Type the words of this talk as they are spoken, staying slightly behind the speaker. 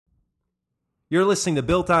You're listening to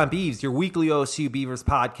Built on Beavs, your weekly OSU Beavers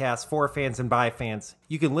podcast for fans and by fans.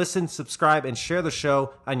 You can listen, subscribe, and share the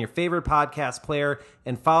show on your favorite podcast player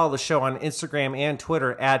and follow the show on Instagram and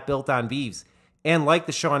Twitter at Built on Beavs. And like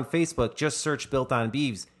the show on Facebook, just search Built on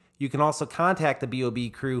Beavs. You can also contact the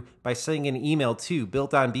BOB crew by sending an email to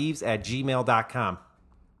builtonbeavs@gmail.com.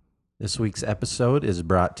 This week's episode is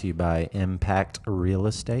brought to you by Impact Real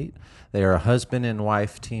Estate. They are a husband and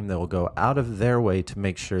wife team that will go out of their way to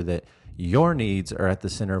make sure that your needs are at the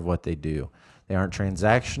center of what they do. They aren't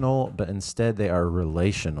transactional, but instead they are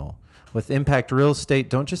relational. With Impact Real Estate,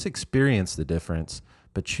 don't just experience the difference,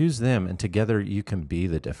 but choose them, and together you can be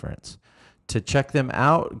the difference. To check them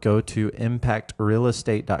out, go to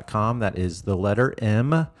impactrealestate.com. That is the letter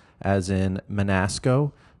M, as in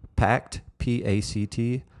Manasco, Pact,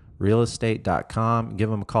 P-A-C-T, realestate.com. Give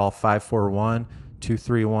them a call,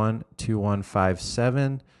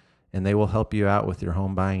 541-231-2157, and they will help you out with your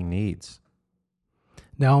home buying needs.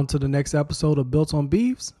 Now on to the next episode of Built on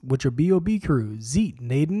Beavs with your BOB crew, Zeke,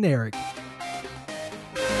 Nate, and Eric.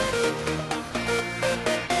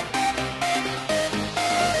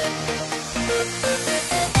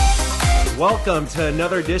 Welcome to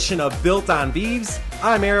another edition of Built on Beavs.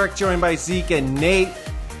 I'm Eric, joined by Zeke and Nate.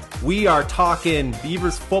 We are talking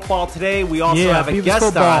Beavers football today. We also have a Beavers guest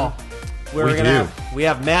football. on. We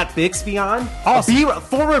have Matt Bixby on, Awesome. a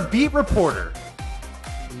former beat reporter.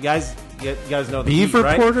 You guys know the Beef beat,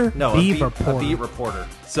 right? reporter? No, Beef a reporter. beat reporter.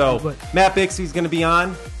 So But- Matt Bixby's going to be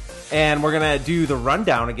on, and we're going to do the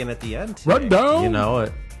rundown again at the end today. Rundown. You know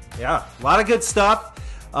it. Yeah, a lot of good stuff.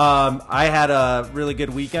 I had a really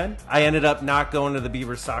good weekend. I ended up not going to the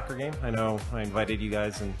Beavers soccer game. I know I invited you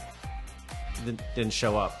guys and didn't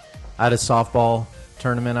show up. I had a softball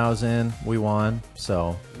tournament I was in. We won.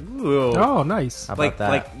 So, Ooh. Oh, nice. how about that?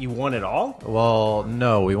 Like you won it all? Well,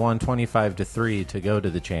 no, we won 25-3 to go to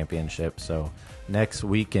the championship. So next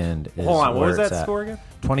weekend is Hold on, what where was it's that at. score again?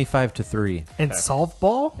 25-3 And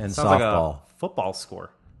softball? in Sounds like a softball. football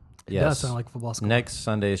score. It Yes. does sound like a football score. Next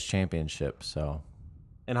Sunday's championship. So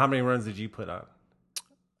And how many runs did you put on?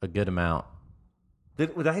 a good amount.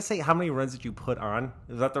 Did I say how many runs did you put on?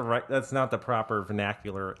 Is that the right? That's not the proper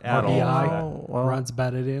vernacular at all. RBI, well- runs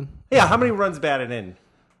batted in. Yeah, how many runs batted in?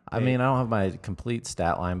 I mean, I don't have my complete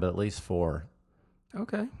stat line, but at least 4.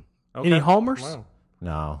 Okay. Okay. Any homers? Wow.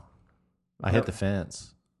 No. I hit the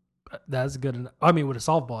fence. That's good enough. I mean, with a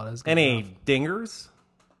softball, that's good enough. Any dingers?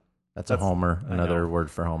 That's a homer. I Another know. word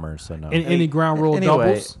for homer. So no. Any ground rule Anyway,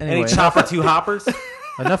 doubles? Any chopper two hoppers?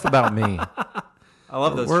 enough about me. I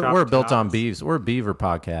love those. We're chopper built two on hoppers. Beavs. We're a Beaver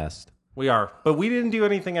podcast. We are, but we didn't do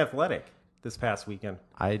anything athletic this past weekend.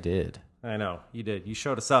 I did. I know you did. You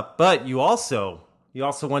showed us up, but you also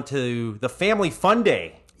went to the Family Fun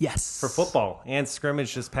Day Yes. for football and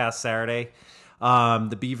scrimmage this past Saturday.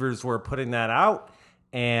 The Beavers were putting that out,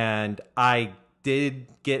 and I did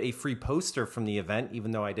get a free poster from the event,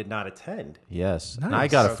 even though I did not attend. Yes. And Nice. I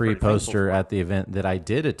got I a was free pretty thankful poster for. at the event that I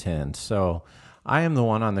did attend. So I am the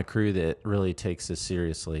one on the crew that really takes this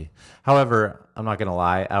seriously. However, I'm not going to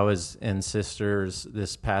lie. I was in Sisters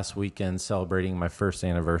this past weekend celebrating my first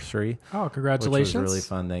anniversary. Oh, Which congratulations. was really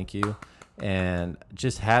fun, thank you. And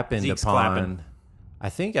just happened Zeke's upon, clapping. I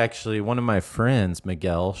think actually one of my friends,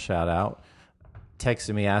 Miguel, shout out,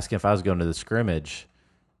 texted me asking if I was going to the scrimmage.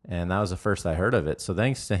 And that was the first I heard of it. So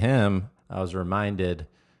thanks to him, I was reminded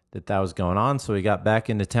that was going on. So we got back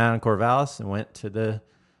into town in Corvallis and went to the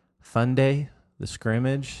fun day, the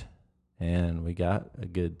scrimmage, and we got a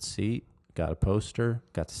good seat, got a poster,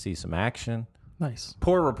 got to see some action. Nice.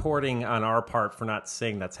 Poor reporting on our part for not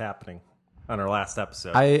saying that's happening on our last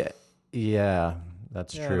episode. Yeah,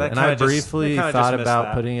 that's Yeah, true. that And I kinda just- briefly they kinda thought just missed about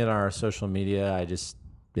that. putting it on our social media. I just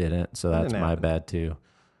didn't, so that's Didn't my happen. bad too.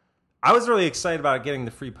 I was really excited about getting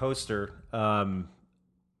the free poster.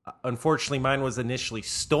 Unfortunately, mine was initially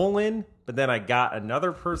stolen, but then I got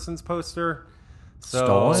another person's poster.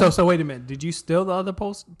 Stolen? So wait a minute. Did you steal the other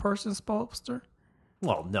person's poster?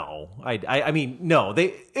 Well, no. I mean, no.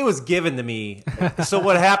 It was given to me. So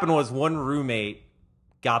what happened was one roommate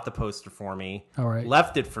got the poster for me, All right.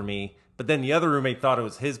 left it for me, but then the other roommate thought it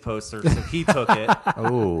was his poster, so he took it,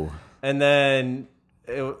 Oh, and then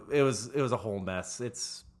it was a whole mess.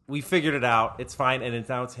 We figured it out. It's fine, and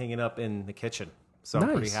now it's hanging up in the kitchen. So I'm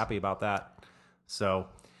pretty Nice. happy about that. So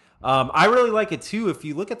I really like it too. If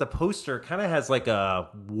you look at the poster, it kind of has like a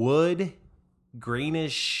wood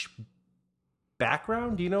greenish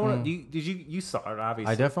background. Do you know what? You saw it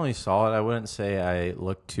obviously? I definitely saw it. I wouldn't say I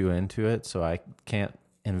looked too into it, so I can't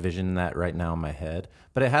envisioning that right now in my head,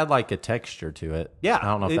 but it had like a texture to it. Yeah, I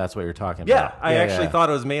don't know if that's what you're talking Yeah, about. I actually thought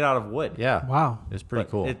it was made out of wood. Yeah. Wow. It's pretty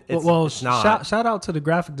But cool. it's not. shout out to the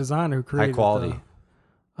graphic designer who created High quality.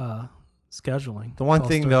 the scheduling. The one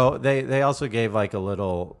poster. thing though, they also gave like a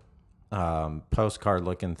little postcard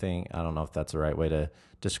looking thing. I don't know if that's the right way to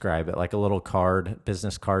describe it, like a little card,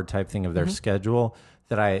 business card type thing of their schedule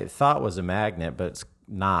that I thought was a magnet, but it's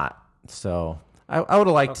not. So I would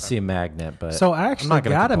have liked to see a magnet, but So I I'm actually not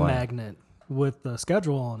gonna got a complain. magnet with the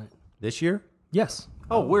schedule on it. This year. Yes.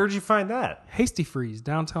 Oh, where'd you find that? Hasty Freeze,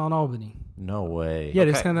 downtown Albany. No way. Yeah,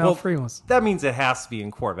 they Okay, send out well, free ones. That means it has to be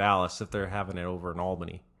in Corvallis if they're having it over in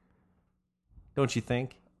Albany. Don't you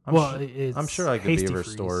think? It's I'm sure like the Hasty Beaver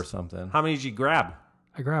Freeze. store or something. How many did you grab?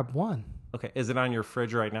 I grabbed one. Okay, is it on your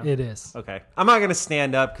fridge right now? It is. Okay, I'm not gonna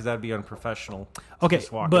stand up because that'd be unprofessional. Okay,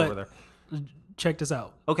 Just walk but over there. check this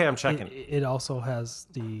out. Okay, I'm checking. It also has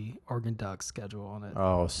the Oregon Ducks schedule on it.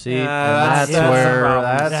 Oh, see, Yeah, and that's the problem.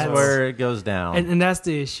 that's That's- where it goes down. And that's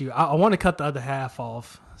the issue. I want to cut the other half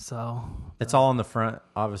off. So It's all on the front,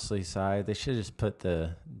 obviously, side. They should just put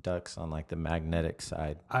the ducks on like the magnetic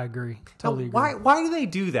side. I agree. Totally agree. Why do they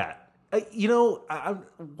do that?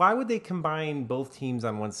 Why would they combine both teams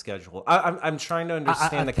on one schedule? I'm trying to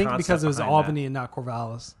understand I the think concept because it was behind Albany and not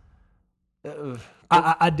Corvallis. that.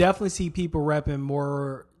 I definitely see people repping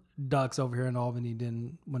more Ducks over here in Albany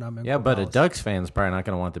than when I'm in Yeah, but a Corvallis. Ducks fan's probably not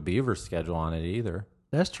going to want the Beaver schedule on it either.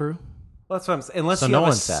 That's true. Well, that's what I'm saying. Unless So you no have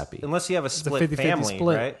one's happy. Unless you have a It's a split 50-50 family,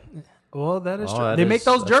 split. right? Well, that is Oh, true. that They make is-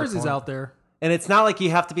 those that's a jerseys point. out there. And it's not like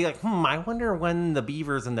you have to be like, I wonder when the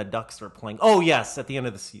Beavers and the Ducks are playing. Oh, yes, at the end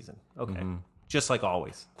of the season. Okay. Just like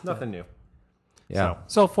always. Nothing new. Yeah.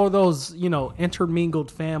 So for those,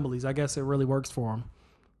 intermingled families, I guess it really works for them.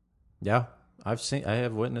 Yeah. I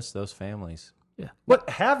have witnessed those families. Yeah. What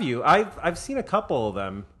have you? I've seen a couple of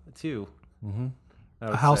them too. Mm-hmm.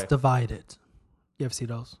 A house divided. You ever see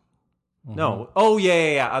those? No. Oh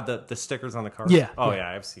yeah. The stickers on the car. Yeah, Oh yeah. yeah,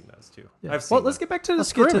 I've seen those too. Yeah. I've seen. Well, let's them. get back to the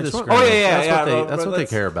Let's get scrimmage. to the What- scrimmage. Oh, yeah. That's what they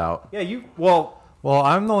let's- care about. Yeah. Well. Well,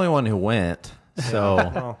 I'm the only one who went,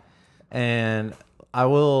 so and I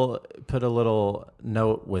will put a little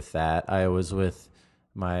note with that. I was with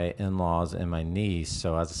my in-laws and my niece,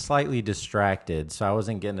 so I was slightly distracted, so I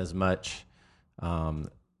wasn't getting as much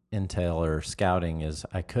intel or scouting as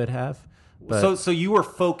I could have. But So you were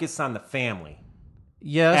focused on the family.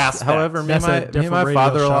 yes, aspect. however, me and That's a my different radio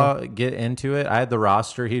father-in-law get into it. I had the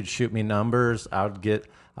roster. He'd shoot me numbers.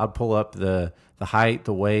 I'd pull up the height,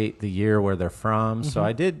 the weight, the year where they're from. So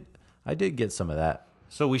I did get some of that.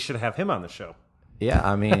 So we should have him on the show. Yeah,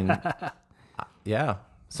 I mean, yeah.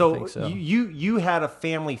 So, I think so. you had a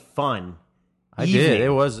family fun. I evening. did. It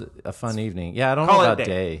was a fun evening. Yeah, I don't Call know it about a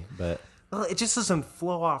day. day, but Well, it just doesn't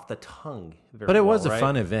flow off the tongue. Very it well, was a right?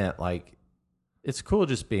 fun event. Like, it's cool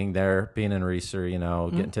just being there, being in Reeser.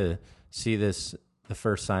 Getting to see the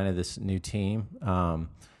first sign of this new team.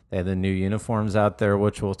 They had the new uniforms out there,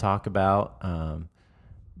 which we'll talk about.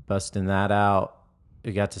 Busting that out,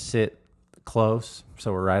 we got to sit close,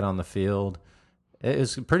 so we're right on the field. It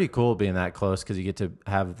was pretty cool being that close because you get to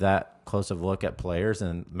have that close of a look at players.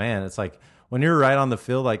 And man, it's like when you're right on the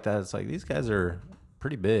field like that, it's like these guys are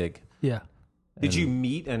pretty big. Yeah. Did you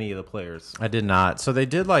meet any of the players? I did not. So they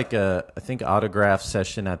did like I think autograph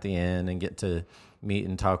session at the end and get to meet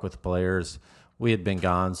and talk with the players. We had been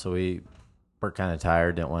gone, so we were kind of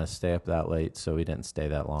tired, didn't want to stay up that late, so we didn't stay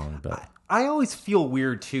that long. But I always feel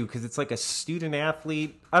weird too because it's like a student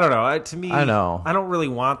athlete. I don't know. To me, I know. I don't really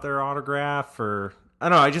want their autograph, or I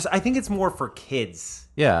don't know. I think it's more for kids,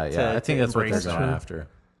 yeah, To- I think to that's what they're embrace going that. after.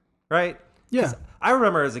 right? Yeah. 'Cause I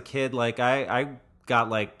remember as a kid, like I got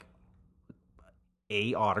like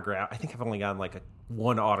a autograph. I think I've only gotten like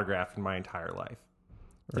one autograph in my entire life.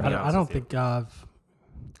 to be I honest don't with you. think I've.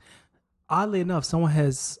 Oddly enough, someone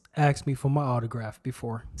has asked me for my autograph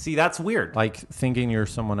before. See, that's weird. Like thinking you're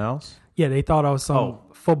someone else, Yeah, they thought I was some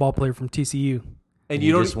football player from TCU. and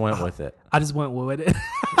you don't just went with it. I just went with it.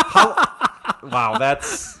 Wow,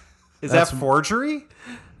 is that forgery?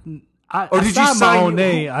 I Or did you signed my sign own you-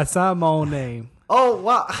 name. I signed my own name. Oh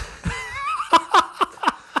wow,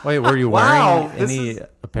 Wait, were you Wow, wearing this any is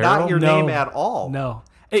apparel? not your No. name at all. No,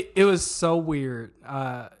 it was so weird.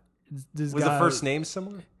 This Was guy, the first name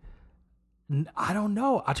similar? I don't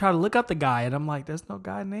know. I tried to look up the guy, and I'm like, "There's no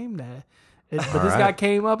guy named that." But this right. guy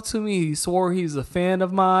came up to me. He swore he's a fan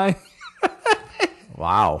of mine.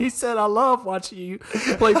 Wow. He said, "I love watching you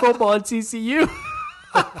play football at TCU."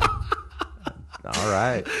 All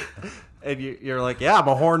right. And you're like, yeah, I'm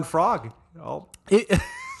a horned frog. Oh,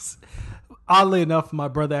 Oddly enough, my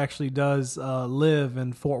brother actually does live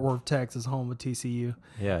in Fort Worth, Texas, home of TCU.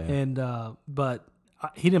 Yeah. And but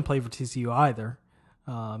he didn't play for TCU either.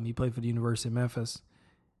 He played for the University of Memphis,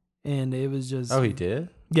 and it was just Oh, he did?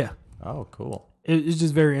 yeah. Oh, cool. It's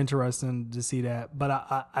just very interesting to see that. But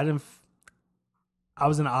I didn't. I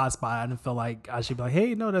was in an odd spot. I didn't feel like I should be like,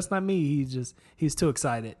 hey, no, that's not me. He's too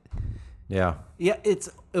excited. Yeah. Yeah, it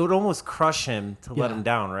would almost crush him to let Yeah. him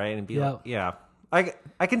down, right? And be Yeah. like, yeah.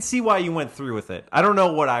 I can see why you went through with it. I don't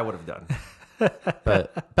know what I would have done.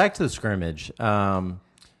 But back to the scrimmage.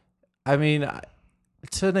 I mean,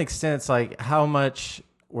 to an extent, it's like, how much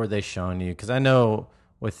were they showing you? Because I know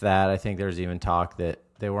with that, I think there's even talk that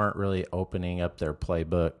they weren't really opening up their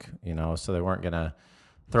playbook, so they weren't going to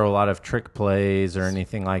throw a lot of trick plays or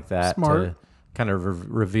anything like that Smart. to kind of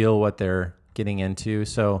reveal what they're getting into.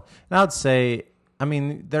 So and I would say, I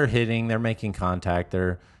mean, they're hitting, they're making contact,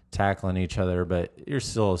 they're tackling each other, but you're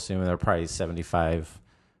still assuming they're probably 75%,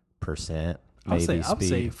 maybe I would say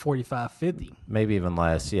speed. 45, 50. Maybe even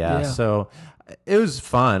less, yeah. Yeah. So it was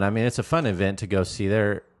fun. I mean, it's a fun event to go see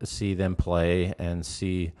them play and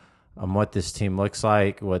see what this team looks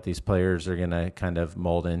like, what these players are going to kind of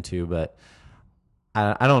mold into. But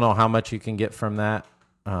I don't know how much you can get from that.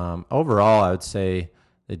 Overall, I would say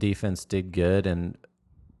the defense did good and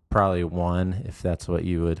probably won, if that's what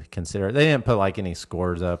you would consider. They didn't put like any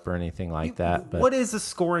scores up or anything like that. But What is the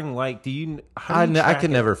scoring like? I track could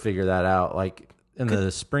it? never figure that out. Like in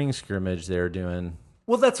the spring scrimmage, they're doing.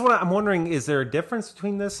 Well, that's what I'm wondering. Is there a difference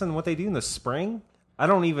between this and what they do in the spring?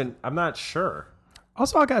 I'm not sure.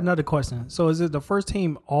 Also, I got another question. So is it the first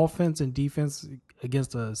team offense and defense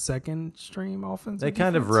against a second stream offense? They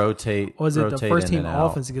kind of rotate. Or is it the rotate first in team and out.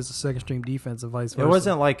 offense against the second stream defense and vice versa? It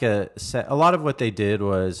wasn't like a set. A lot of what they did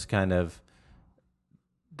was kind of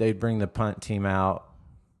they'd bring the punt team out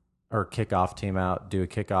or kickoff team out, do a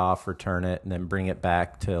kickoff, return it, and then bring it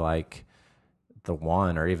back to like the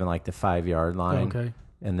 1 or even like the 5-yard line. Okay.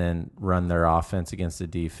 And then run their offense against the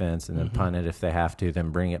defense and then punt it if they have to,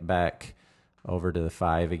 then bring it back over to the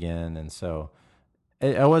 5 again. And so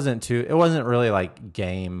it wasn't really like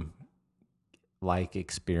game like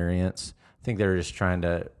experience. I think they were just trying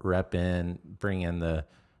to bring in the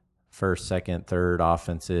first, second, third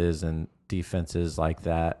offenses and defenses like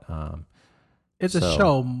that. It's a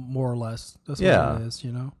show, more or less. That's what it is,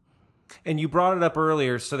 And you brought it up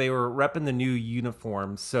earlier, so they were repping the new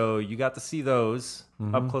uniforms. So you got to see those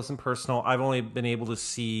up close and personal. I've only been able to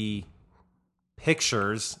see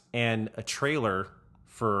pictures and a trailer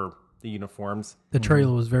for the uniforms. The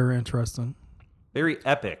trailer was very interesting. Very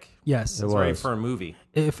epic. Yes. It's ready for a movie.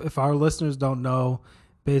 If our listeners don't know,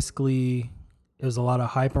 basically, there's a lot of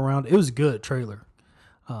hype around. It was a good trailer.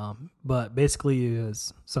 But basically, it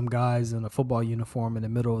was some guys in a football uniform in the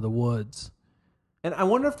middle of the woods. And I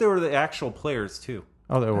wonder if they were the actual players, too.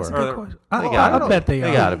 Oh, there That's a were. good Or- question. They I bet they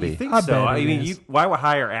are. gotta be. You think I so? bet I it mean, is. why would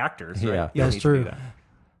hire actors? Right? Yeah. You don't That's need to do true. that.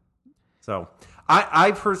 So,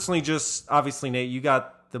 I personally just, obviously, Nate, you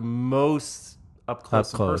got the most up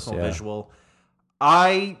close and personal yeah. visual.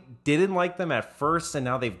 I didn't like them at first, and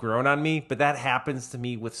now they've grown on me. But that happens to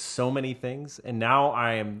me with so many things, and now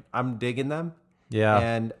I'm digging them. Yeah.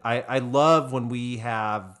 And I love when we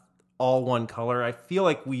have all one color. I feel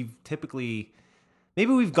like we've typically,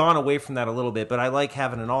 maybe we've gone away from that a little bit, but I like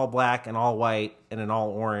having an all black, an all white, and an all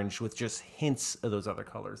orange with just hints of those other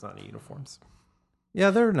colors on the uniforms. Yeah,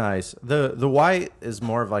 they're nice. The white is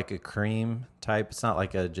more of like a cream type. It's not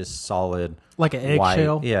like a just solid Like an white.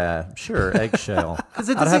 eggshell? Yeah, sure, eggshell. it I'd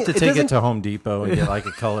have doesn't- to it take it doesn't- to Home Depot and get like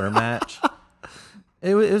a color match.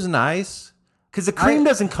 It was nice. Because the cream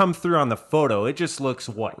doesn't come through on the photo; it just looks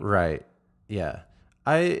white. Right. Yeah.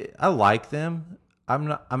 I like them. I'm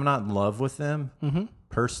not in love with them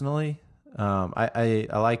personally. I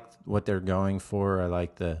like what they're going for. I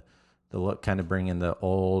like the look, kind of bringing the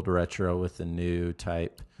old retro with the new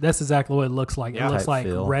type. That's exactly what it looks like. Yeah. It looks Type like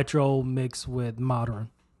feel. retro mixed with modern.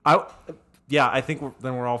 I think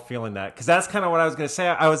we're all feeling that because that's kind of what I was going to say.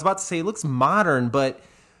 I was about to say it looks modern, but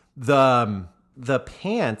the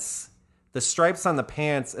pants, the stripes on the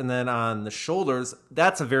pants, and then on the shoulders,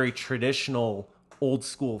 that's a very traditional, old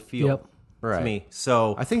school feel Yep. to Right. me.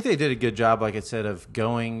 So I think they did a good job, like I said, of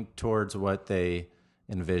going towards what they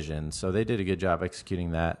envisioned. So they did a good job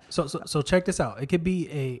executing that. So check this out. It could be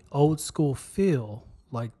a old school feel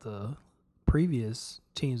like the previous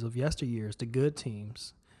teams of yesteryears, the good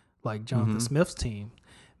teams, like Jonathan Smith's team,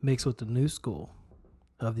 mixed with the new school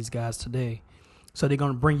of these guys today. So they're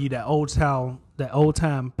going to bring you that old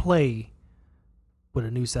time play with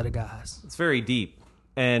a new set of guys. it's very deep,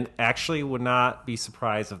 and actually would not be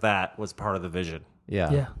surprised if that was part of the vision.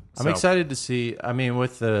 Yeah. Yeah. I'm So- excited to see. I mean,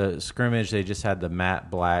 with the scrimmage, they just had the matte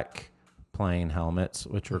black plain helmets,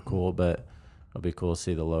 which were cool. But It'll be cool to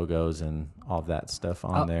see the logos and all of that stuff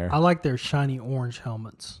on there. I like their shiny orange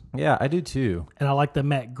helmets, Yeah, I do too. and I like the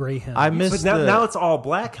matte gray helmets. I miss But now it's all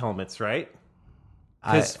black helmets, right?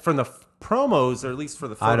 Because from the promos, or at least for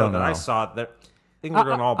the photo don't that I know. saw, that I think they're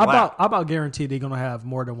going all black. I about guaranteed they're going to have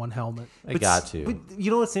more than one helmet. I got to. But you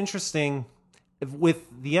know what's interesting? With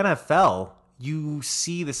the NFL, you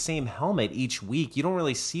see the same helmet each week. You don't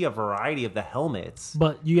really see a variety of the helmets.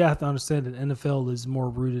 But you have to understand that NFL is more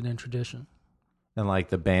rooted in tradition. And like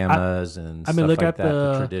the Bamas and I stuff mean, look like at that,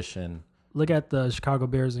 the the- tradition. Look at the Chicago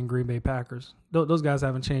Bears and Green Bay Packers. Those guys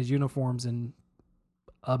haven't changed uniforms in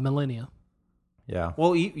a millennia. Yeah.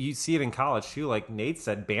 Well, you see it in college too. Like Nate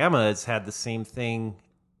said, Bama has had the same thing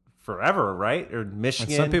forever, right? Or And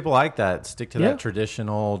Michigan. some people like that. Stick to Yeah. that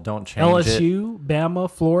traditional, don't change it. LSU, Bama,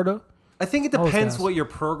 Florida. I think it Those depends guys. what your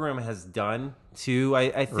program has done too.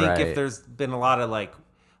 I think Right. if there's been a lot of like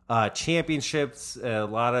championships, a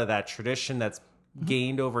lot of that tradition that's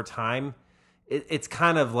gained over time, it's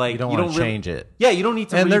kind of like You don't want to change it. Yeah, you don't need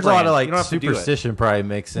to. And there's a lot of rebrand. like You don't have to do it. superstition probably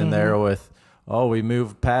mixed in there with, oh, we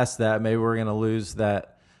moved past that. Maybe we're going to lose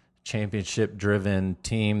that championship driven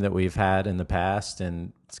team that we've had in the past,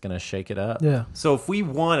 and it's going to shake it up. Yeah. So if we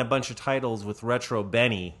won a bunch of titles with Retro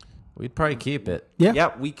Benny, We'd probably keep it. Yeah.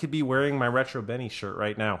 yeah, we could be wearing my Retro Benny shirt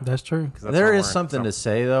right now. That's true. 'Cause that's There what I'm is wearing. something So- to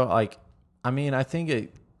say though. Like, I mean, I think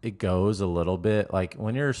it goes a little bit. Like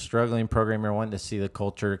when you're a struggling programmer wanting to see the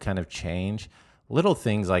culture kind of change, little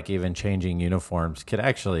things like even changing uniforms could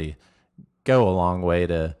actually go a long way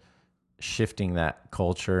to shifting that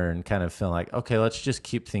culture and kind of feeling like, okay, let's just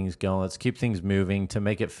keep things going. Let's keep things moving to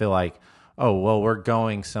make it feel like, oh, well, we're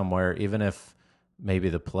going somewhere, even if maybe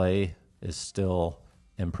the play is still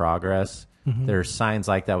in progress. There's signs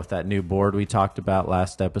like that with that new board we talked about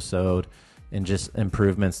last episode, and just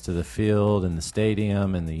improvements to the field and the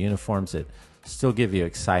stadium and the uniforms that still give you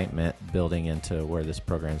excitement building into where this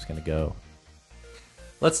program is going to go.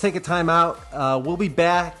 Let's take a time out. We'll be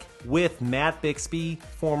back with Matt Bixby,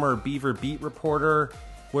 former Beaver beat reporter.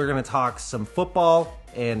 We're going to talk some football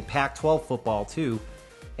and Pac-12 football too,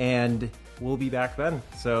 and we'll be back then.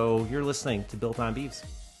 So you're listening to Built on Beavs.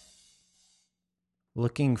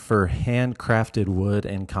 Looking for handcrafted wood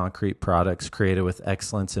and concrete products created with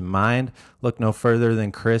excellence in mind? Look no further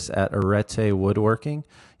than Chris at Arete Woodworking.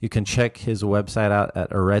 You can check his website out at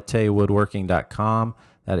aretewoodworking.com.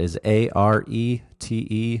 That is ARETE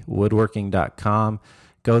woodworking.com.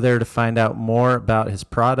 Go there to find out more about his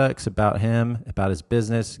products, about him, about his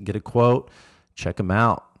business, get a quote. Check him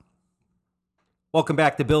out. Welcome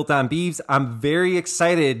back to Built on Beavs. I'm very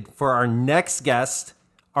excited for our next guest,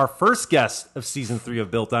 our first guest of season 3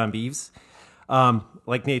 of Built on Beavs.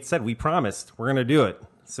 Like Nate said, we promised we're going to do it.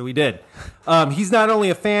 So we did. He's not only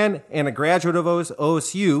a fan and a graduate of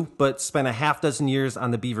OSU, but spent a half dozen years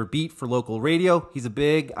on the Beaver beat for local radio. He's a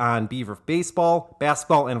big on Beaver baseball,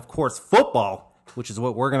 basketball, and of course football, which is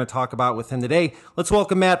what we're going to talk about with him today. Let's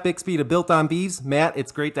welcome Matt Bixby to Built on Beavs. Matt,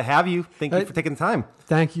 it's great to have you. Thank you for taking the time.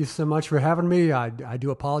 Thank you so much for having me. I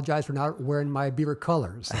do apologize for not wearing my Beaver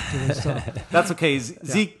colors. That's okay.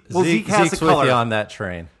 Zeke has Zeke's a with color. you on that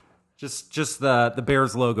train. Just the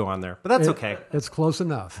Bears logo on there, but that's okay. It's close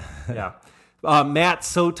enough. Yeah. Matt,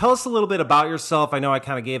 so tell us a little bit about yourself. I know I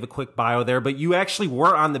kind of gave a quick bio there, but you actually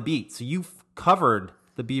were on the beat. So you've covered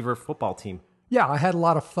the Beaver football team. Yeah, I had a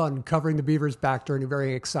lot of fun covering the Beavers back during a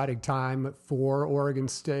very exciting time for Oregon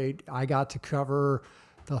State. I got to cover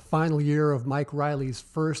the final year of Mike Riley's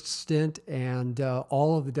first stint and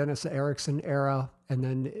all of the Dennis Erickson era. And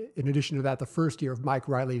then in addition to that, the first year of Mike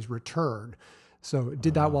Riley's return. So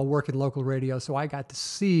did that while working local radio. So I got to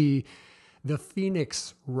see the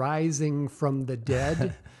Phoenix rising from the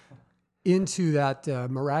dead into that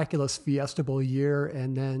miraculous Fiesta Bowl year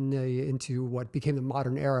and then into what became the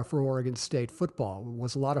modern era for Oregon State football. It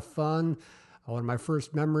was a lot of fun. One of my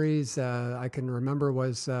first memories I can remember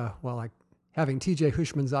was, having TJ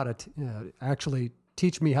Hushmanzada actually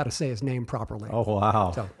teach me how to say his name properly. Oh,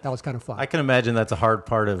 wow. So that was kind of fun. I can imagine that's a hard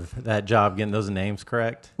part of that job, getting those names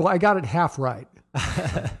correct. Well, I got it half right.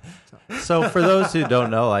 So for those who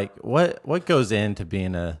don't know, like what goes into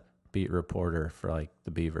being a beat reporter for like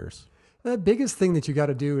the Beavers? The biggest thing that you got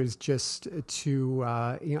to do is just to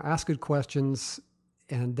ask good questions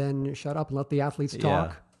and then shut up and let the athletes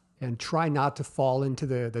talk and try not to fall into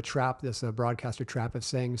the trap, this broadcaster trap of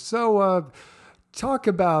saying, talk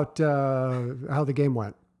about how the game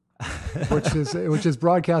went, which is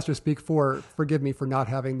broadcaster speak for. Forgive me for not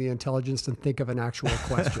having the intelligence to think of an actual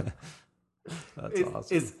question. That's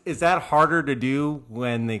awesome. Is that harder to do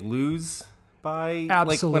when they lose by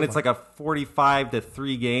like when it's Absolutely. like a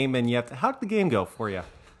 45-3 game and you have to, how did the game go for you?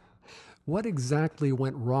 what exactly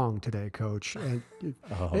went wrong today, Coach? And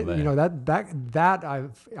man. you know, that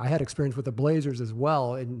I had experience with the Blazers as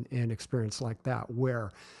well, in experience like that,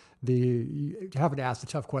 where you haven't asked a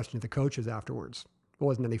tough question to the coaches afterwards. It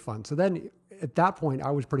wasn't any fun. So then at that point,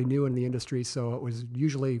 I was pretty new in the industry. So it was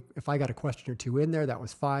usually, if I got a question or two in there, that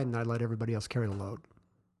was fine. And I'd let everybody else carry the load.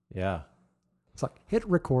 Yeah. It's like, hit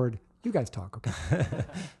record. You guys talk, okay?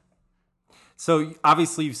 So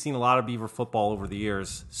obviously you've seen a lot of Beaver football over the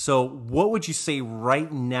years. So what would you say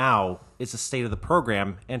right now is the state of the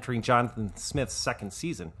program entering Jonathan Smith's second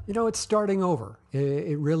season? You know, it's starting over.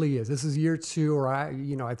 It really is. This is year 2, or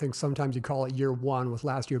I think sometimes you call it year 1, with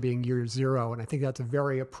last year being year 0. And I think that's a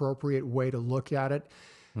very appropriate way to look at it.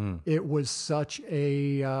 It was such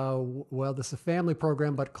a, this is a family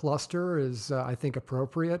program, but cluster is, I think,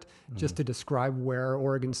 appropriate just to describe where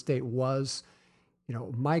Oregon State was. You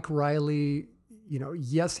know, Mike Riley, you know,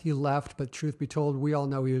 yes, he left, but truth be told, we all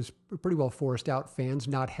know he was pretty well forced out. Fans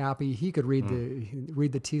not happy. He could read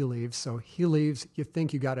the tea leaves, so he leaves. You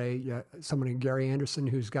think you got someone in Gary Anderson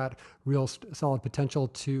who's got real solid potential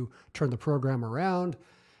to turn the program around.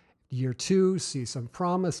 Year 2, see some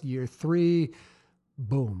promise. Year 3,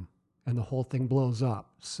 boom, and the whole thing blows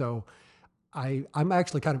up. So I'm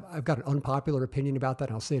actually I've got an unpopular opinion about that,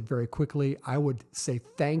 and I'll say it very quickly. I would say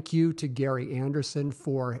thank you to Gary Anderson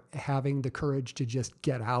for having the courage to just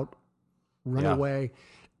get out, run away.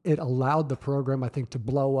 It allowed the program, I think, to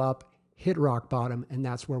blow up, hit rock bottom, and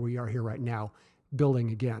that's where we are here right now,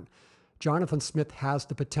 building again. Jonathan Smith has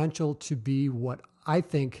the potential to be what I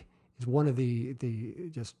think is one of the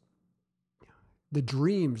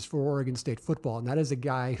dreams for Oregon State football, and that is a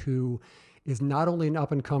guy who is not only an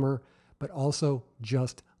up-and-comer, but also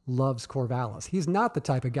just loves Corvallis. He's not the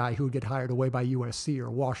type of guy who would get hired away by USC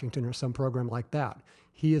or Washington or some program like that.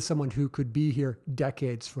 He is someone who could be here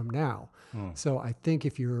decades from now. So I think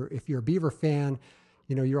if you're a Beaver fan,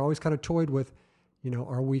 you know, you're always kind of toyed with, you know,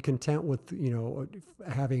 are we content with, you know,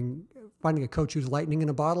 finding a coach who's lightning in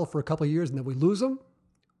a bottle for a couple of years and then we lose him?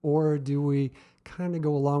 Or do we kind of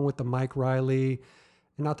go along with the Mike Riley,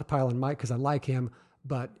 and not to pile on Mike because I like him,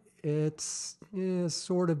 but it's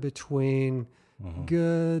sort of between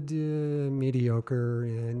good, mediocre,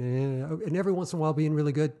 and every once in a while being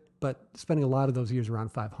really good, but spending a lot of those years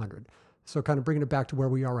around 500. So kind of bringing it back to where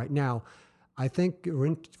we are right now, I think we're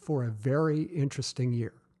in for a very interesting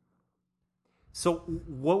year. So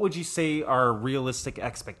what would you say are realistic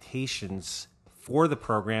expectations for the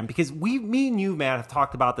program? Because me and you, Matt, have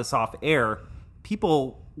talked about this off air.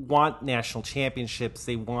 People want national championships.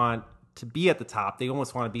 They want to be at the top. They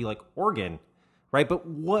almost want to be like Oregon, right? But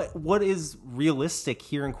what is realistic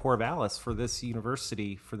here in Corvallis for this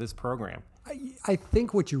university, for this program? I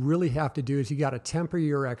think what you really have to do is you got to temper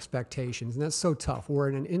your expectations, and that's so tough. We're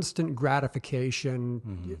in an instant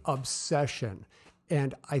gratification obsession,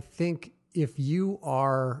 and I think if you're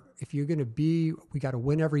going to be, we got to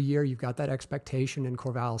win every year. You've got that expectation in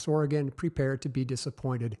Corvallis, Oregon. Prepare to be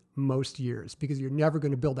disappointed most years because you're never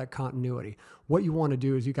going to build that continuity. What you want to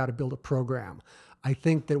do is you got to build a program. I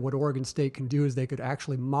think that what Oregon State can do is they could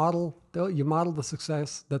actually model the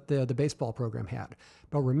success that the baseball program had.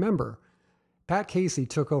 But remember, Pat Casey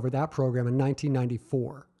took over that program in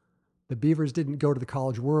 1994. The Beavers didn't go to the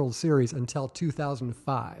College World Series until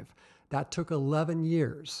 2005. That took 11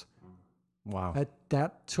 years. Wow.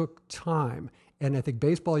 That took time. And I think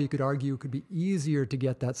baseball, you could argue, could be easier to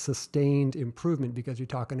get that sustained improvement because you're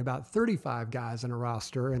talking about 35 guys in a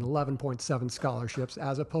roster and 11.7 scholarships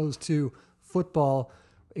as opposed to football,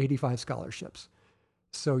 85 scholarships.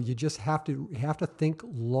 So you just have to think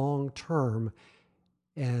long term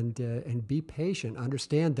and be patient.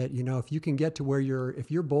 Understand that, you know, if you can get to where if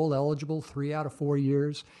you're bowl eligible 3 out of 4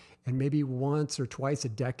 years and maybe once or twice a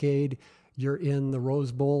decade, you're in the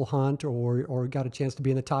Rose Bowl hunt or got a chance to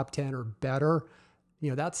be in the top 10 or better, you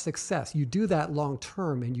know, that's success. You do that long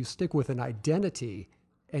term and you stick with an identity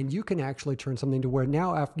and you can actually turn something to where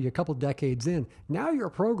now after a couple decades in, now you're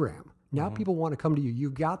a program. Now people want to come to you.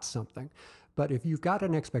 You've got something. But if you've got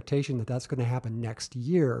an expectation that that's going to happen next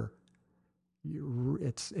year, you're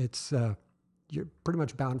pretty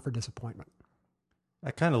much bound for disappointment.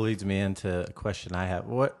 That kind of leads me into a question I have.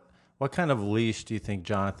 What kind of leash do you think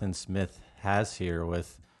Jonathan Smith has here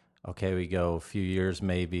with, okay, we go a few years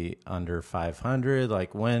maybe under 500?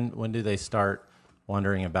 Like when do they start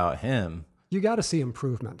wondering about him? You got to see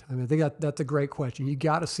improvement. I mean, that's a great question. You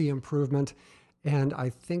got to see improvement. And I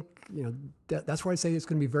think, you know, that's why I say it's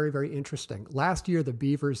going to be very, very interesting. Last year, the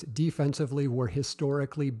Beavers defensively were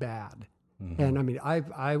historically bad. And I mean,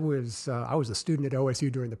 I was a student at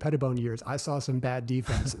OSU during the Pettibone years. I saw some bad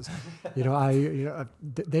defenses.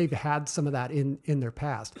 They've had some of that in their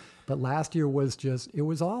past, but last year was it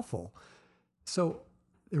was awful. So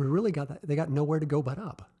they got nowhere to go but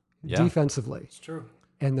up defensively. It's true.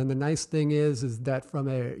 And then the nice thing is that from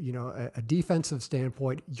a defensive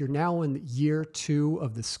standpoint, you're now in year 2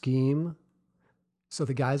 of the scheme. So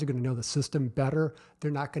the guys are going to know the system better.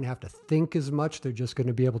 They're not going to have to think as much. They're just going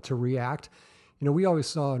to be able to react. We always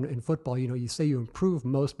saw in football, you say you improve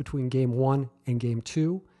most between game 1 and game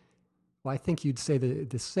 2. Well, I think you'd say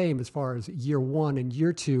the same as far as year 1 and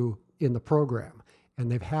year 2 in the program. And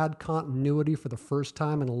they've had continuity for the first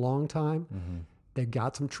time in a long time. Mm-hmm. They've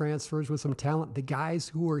got some transfers with some talent. The guys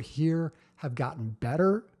who are here have gotten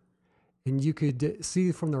better. And you could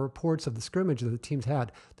see from the reports of the scrimmage that the teams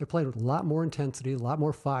had, they're playing with a lot more intensity, a lot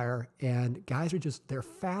more fire, and guys they're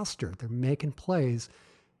faster. They're making plays.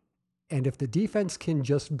 And if the defense can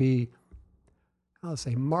just be, I'll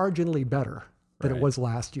say, marginally better than it was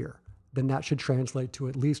last year, then that should translate to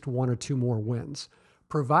at least 1 or 2 more wins,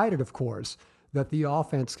 provided, of course, that the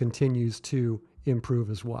offense continues to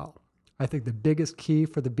improve as well. I think the biggest key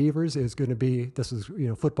for the Beavers is going to be, this is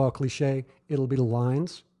football cliche, it'll be the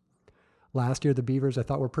lines. Last year, the Beavers, I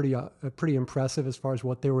thought, were pretty impressive as far as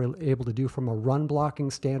what they were able to do from a run blocking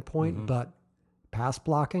standpoint, but pass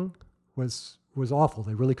blocking was awful.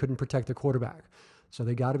 They really couldn't protect the quarterback. So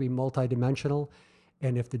they got to be multidimensional.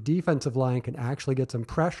 And if the defensive line can actually get some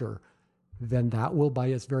pressure, then that will, by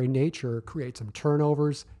its very nature, create some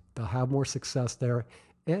turnovers. They'll have more success there.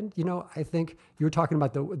 And, I think you were talking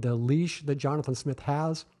about the leash that Jonathan Smith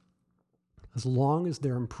has. As long as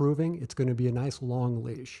they're improving, it's going to be a nice long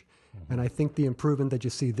leash. And I think the improvement that you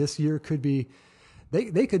see this year could be,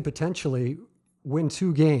 they could potentially win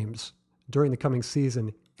 2 games during the coming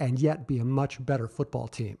season and yet be a much better football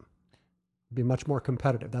team, be much more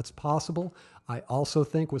competitive. That's possible. I also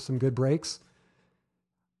think with some good breaks,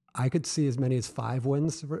 I could see as many as 5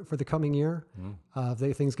 wins for the coming year.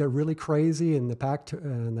 If things get really crazy and the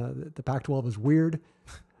Pac-12 is weird,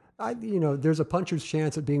 there's a puncher's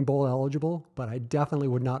chance at being bowl eligible, but I definitely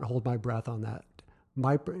would not hold my breath on that.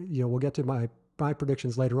 We'll get to my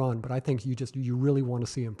predictions later on, but I think you really want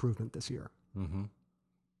to see improvement this year. Mm-hmm.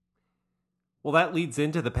 Well, that leads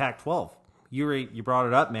into the Pac-12. You brought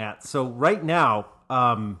it up, Matt. So right now,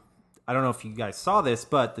 I don't know if you guys saw this,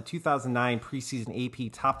 but the 2009 preseason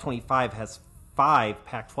AP Top 25 has 5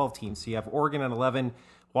 Pac-12 teams. So you have Oregon at 11,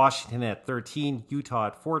 Washington at 13, Utah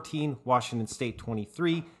at 14, Washington State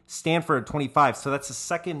 23, Stanford at 25. So that's the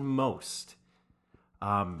second most.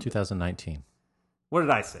 2019. What did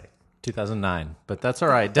I say? 2009, but that's all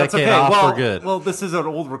right. That's Decade okay. off, we're good. Well, this is an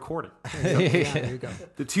old recording. There you go.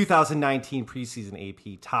 The 2019 preseason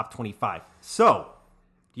AP Top 25. So,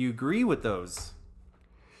 do you agree with those?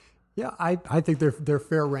 Yeah, I think they're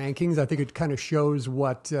fair rankings. I think it kind of shows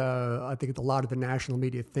what I think a lot of the national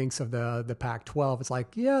media thinks of the Pac-12. It's like,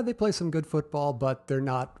 yeah, they play some good football, but they're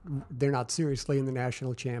not seriously in the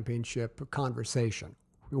national championship conversation.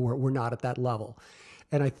 We're not at that level.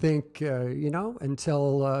 And I think,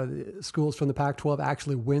 until schools from the Pac-12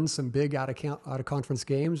 actually win some big out-of-conference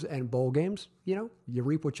games and bowl games, you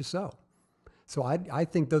reap what you sow. So I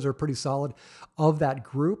think those are pretty solid. Of that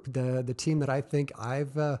group, the team that I think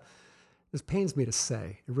this pains me to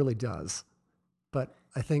say, it really does. But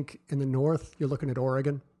I think in the North, you're looking at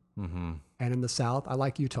Oregon. Mm-hmm. And in the South, I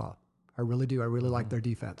like Utah. I really do. I really like their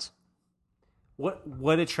defense.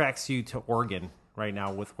 What attracts you to Oregon right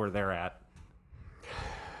now with where they're at?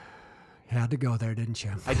 Had to go there, didn't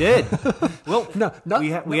you? I did. Well,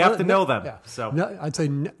 we have to know them. Yeah. So I'd say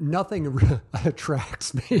nothing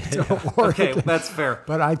attracts me to Oregon. Okay, that's fair.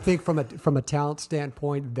 But I think from a talent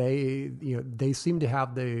standpoint, they seem to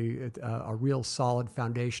have a real solid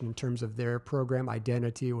foundation in terms of their program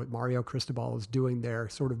identity. What Mario Cristobal is doing there,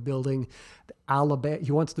 sort of building Alabama.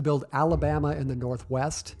 He wants to build Alabama in the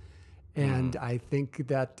Northwest, and I think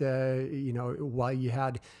that while you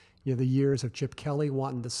had the years of Chip Kelly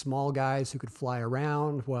wanting the small guys who could fly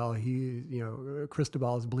around. Well,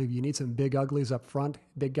 Cristobal is believe you need some big uglies up front,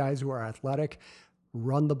 big guys who are athletic,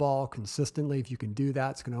 run the ball consistently. If you can do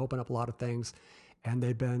that, it's going to open up a lot of things. And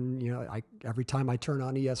they've been, every time I turn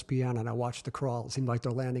on ESPN and I watch the crawl, it seems like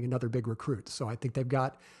they're landing another big recruit. So I think they've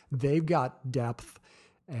got depth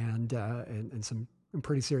and some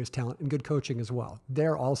pretty serious talent and good coaching as well.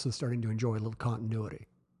 They're also starting to enjoy a little continuity.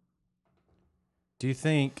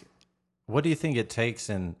 What do you think it takes,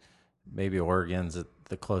 and maybe Oregon's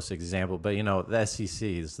the close example, but the SEC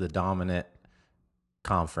is the dominant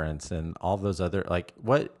conference and all those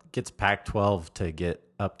what gets Pac-12 to get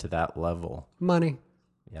up to that level? Money.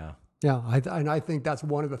 Yeah. Yeah, and I think that's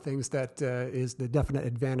one of the things that is the definite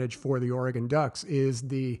advantage for the Oregon Ducks is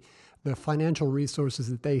the financial resources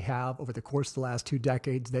that they have over the course of the last 2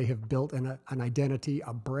 decades. They have built an identity,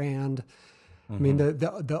 a brand. I mean,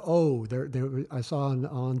 the O. I saw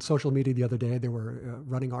on social media the other day they were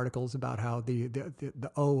running articles about how the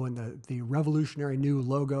O and the revolutionary new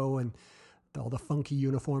logo and all the funky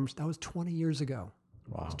uniforms. That was 20 years ago.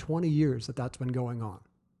 Wow, it's 20 years that's been going on.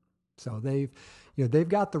 So they've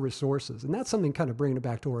got the resources, and that's something kind of bringing it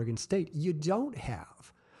back to Oregon State. You don't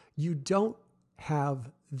have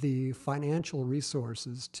the financial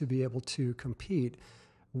resources to be able to compete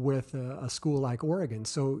with a school like Oregon.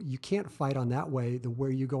 So you can't fight on that way. Where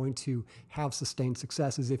you're going to have sustained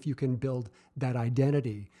success is if you can build that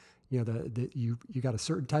identity. You know, you got a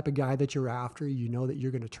certain type of guy that you're after. You know that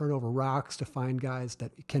you're going to turn over rocks to find guys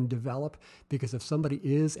that can develop. Because if somebody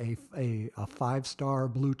is a 5-star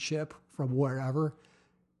blue chip from wherever,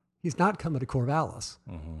 he's not coming to Corvallis.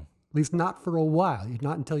 Mm-hmm. At least not for a while.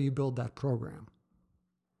 Not until you build that program.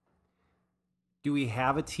 Do we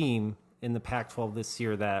have a team in the Pac-12 this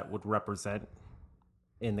year that would represent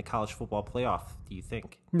in the college football playoff, do you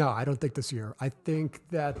think? No, I don't think this year. I think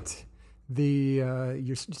that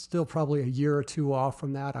you're still probably a year or two off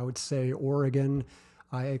from that. I would say Oregon.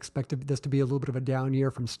 I expect this to be a little bit of a down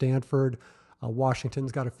year from Stanford.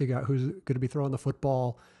 Washington's got to figure out who's going to be throwing the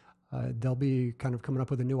football. They'll be kind of coming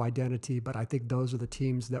up with a new identity, but I think those are the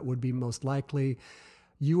teams that would be most likely.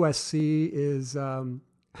 USC is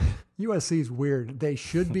weird. They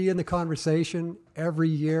should be in the conversation every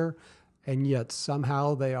year, and yet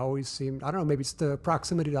somehow they always seem, I don't know, maybe it's the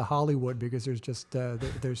proximity to Hollywood because there's just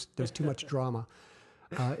there's too much drama.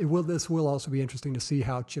 This will also be interesting to see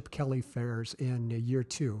how Chip Kelly fares in year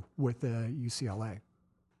 2 with UCLA.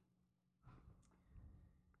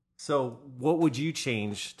 So what would you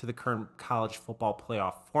change to the current college football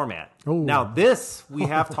playoff format? Ooh. Now this we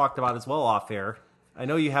have talked about as well off air. I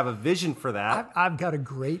know you have a vision for that. I've got a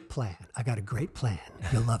great plan.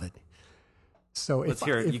 You'll love it. So let's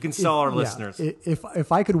hear it. You can sell our listeners.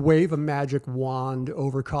 If I could wave a magic wand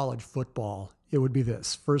over college football, it would be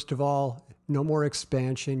this. First of all, no more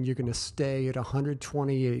expansion. You're going to stay at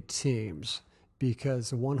 128 teams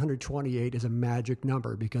because 128 is a magic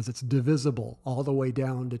number because it's divisible all the way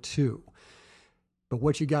down to 2. But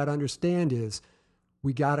what you got to understand is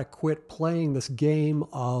we got to quit playing this game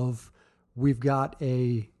of we've got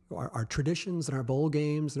our traditions and our bowl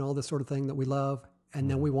games and all this sort of thing that we love, and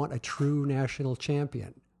then we want a true national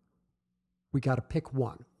champion. We got to pick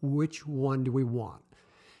one. Which one do we want?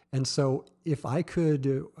 And so if I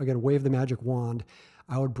could, again, wave the magic wand,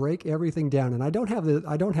 I would break everything down. And I don't have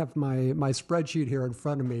my spreadsheet here in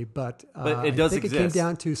front of me, but it does I think exist. It came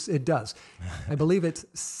down to, it does. I believe it's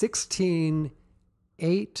 16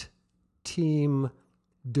 8-team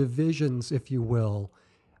divisions, if you will,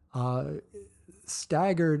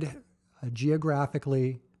 staggered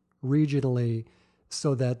geographically, regionally,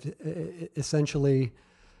 so that essentially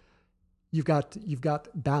you've got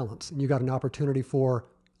balance and you've got an opportunity for,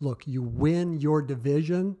 look, you win your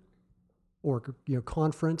division or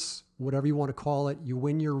conference, whatever you want to call it, you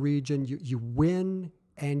win your region, you win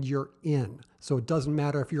and you're in. So it doesn't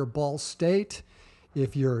matter if you're Ball State,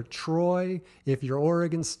 if you're Troy, if you're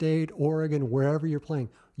Oregon State, Oregon, wherever you're playing,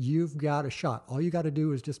 you've got a shot. All you got to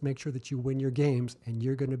do is just make sure that you win your games and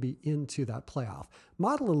you're going to be into that playoff.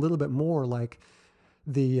 Model a little bit more like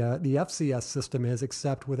the FCS system is,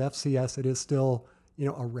 except with FCS it is still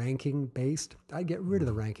a ranking based. I get rid of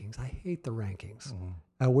the rankings. I hate the rankings. Mm-hmm.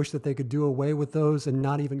 I wish that they could do away with those and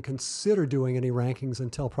not even consider doing any rankings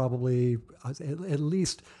until probably at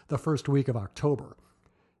least the first week of October.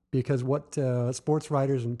 Because what sports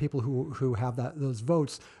writers and people who have those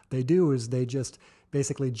votes, they do is they just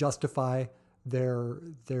basically justify their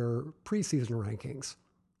preseason rankings.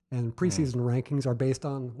 And preseason rankings are based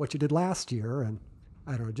on what you did last year. And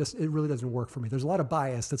I don't know, it really doesn't work for me. There's a lot of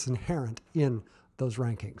bias that's inherent in those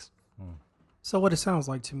rankings. So what it sounds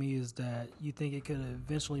like to me is that you think it could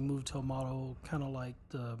eventually move to a model kind of like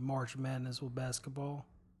the March Madness with basketball?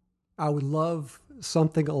 I would love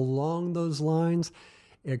something along those lines,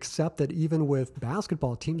 except that even with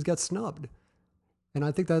basketball, teams get snubbed. And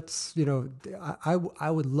I think that's, I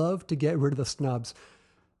would love to get rid of the snubs.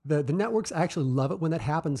 The networks actually love it when that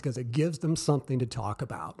happens because it gives them something to talk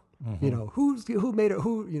about. Mm-hmm. Who made it,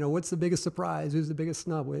 what's the biggest surprise? Who's the biggest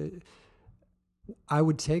snub? I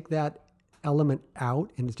would take that element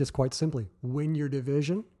out, and it's just quite simply win your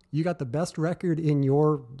division. You got the best record in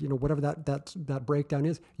your, whatever that breakdown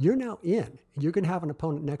is. You're now in. You're going to have an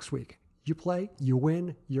opponent next week. You play, you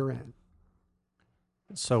win, you're in.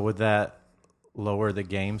 So would that lower the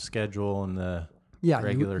game schedule and the Yeah,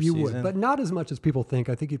 regular you season? would, but not as much as people think.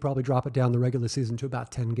 I think you'd probably drop it down the regular season to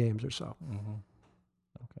about 10 games or so.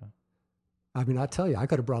 Okay. I mean, I tell you, I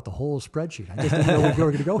could have brought the whole spreadsheet. I just didn't know we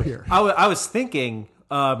were going to go here. I was thinking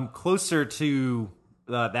closer to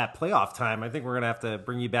that playoff time. I think we're going to have to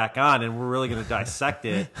bring you back on, and we're really going to dissect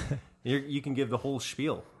it. You can give the whole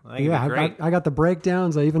spiel. I think it'd be great. I got the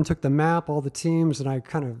breakdowns. I even took the map, all the teams, and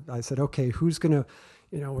I said, okay, who's going to,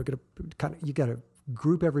 we're going to you got to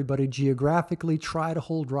group everybody geographically, try to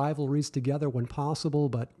hold rivalries together when possible.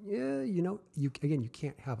 But you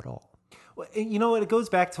can't have it all. Well, it goes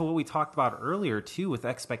back to what we talked about earlier too with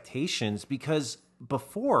expectations, because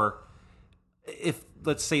before, if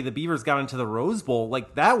let's say the Beavers got into the Rose Bowl,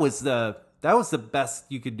 like that was the best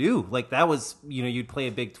you could do. Like that was, you'd play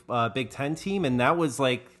a Big Ten team, and that was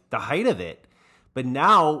like the height of it. But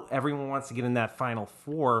now everyone wants to get in that Final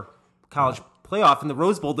Four college playoff, and the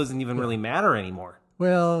Rose Bowl doesn't even really matter anymore.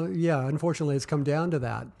 Well, yeah, unfortunately, it's come down to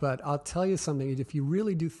that. But I'll tell you something. If you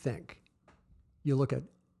really do think, you look at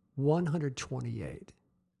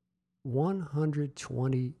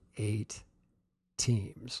 128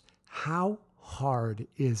 teams. How hard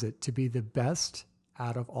is it to be the best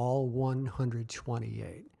out of all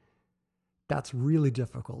 128? That's really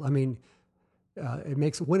difficult. I mean, it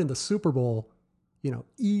makes winning the Super Bowl,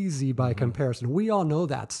 easy by comparison. We all know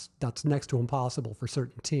that's next to impossible for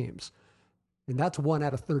certain teams. And that's 1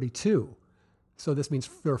 out of 32. So this means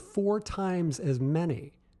there are 4 times as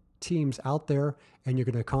many teams out there, and you're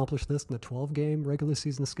going to accomplish this in a 12-game regular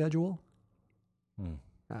season schedule.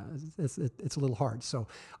 It's a little hard. So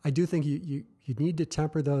I do think you need to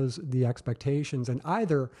temper the expectations, and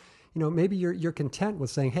either, maybe you're content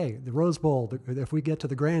with saying, hey, the Rose Bowl, if we get to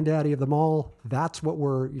the granddaddy of them all, that's what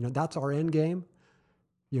that's our end game.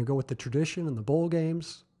 Go with the tradition and the bowl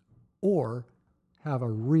games, or have a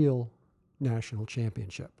real national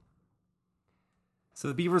championship. So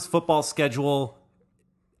the Beavers football schedule,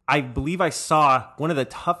 I believe I saw one of the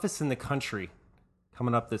toughest in the country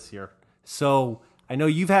coming up this year. So I know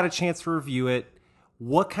you've had a chance to review it.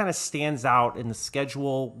 What kind of stands out in the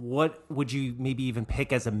schedule? What would you maybe even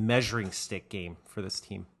pick as a measuring stick game for this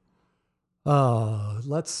team?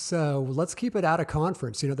 Let's keep it out of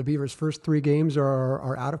conference. The Beavers' first 3 games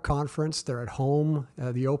are out of conference. They're at home.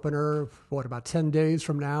 The opener, about 10 days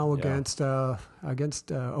from now against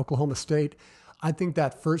Oklahoma State. I think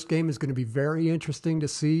that first game is going to be very interesting to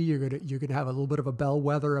see. You're going to have a little bit of a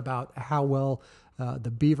bellwether about how well the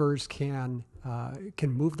Beavers can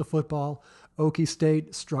move the football. Okie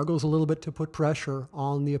State struggles a little bit to put pressure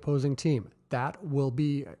on the opposing team. That will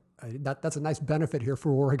be that's a nice benefit here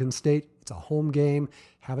for Oregon State. It's a home game.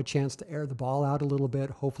 Have a chance to air the ball out a little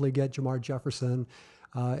bit. Hopefully, get Jamar Jefferson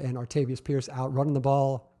and Artavius Pierce out running the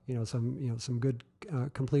ball. Some good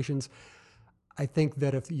completions. I think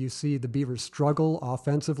that if you see the Beavers struggle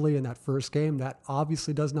offensively in that first game, that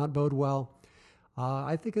obviously does not bode well.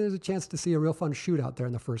 I think there's a chance to see a real fun shootout there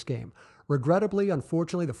in the first game. Regrettably,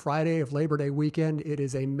 unfortunately, the Friday of Labor Day weekend, it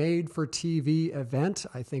is a made-for-TV event.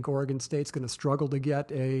 I think Oregon State's going to struggle to get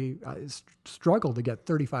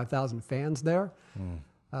 35,000 fans there.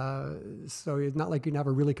 So it's not like you can have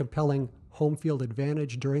a really compelling home field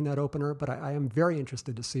advantage during that opener, but I am very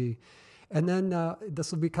interested to see. And then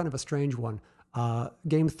this will be kind of a strange one.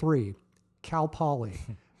 Game 3, Cal Poly.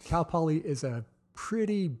 Cal Poly is a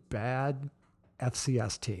pretty bad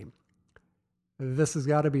FCS team. This has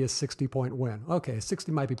got to be a 60-point win. Okay,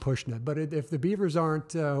 60 might be pushing it, but if the Beavers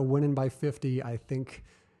aren't winning by 50, I think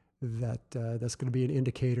that that's going to be an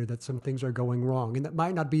indicator that some things are going wrong. And that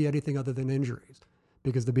might not be anything other than injuries,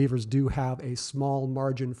 because the Beavers do have a small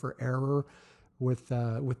margin for error with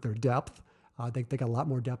their depth. I think they got a lot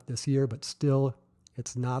more depth this year, but still,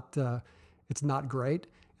 it's not great.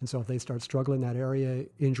 And so if they start struggling in that area,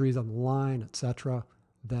 injuries on the line, etc.,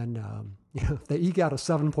 then if they eke out a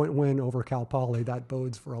 7-point win over Cal Poly, that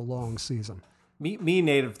bodes for a long season. Me and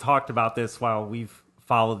Nate have talked about this while we've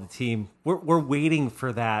followed the team. We're waiting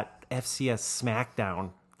for that FCS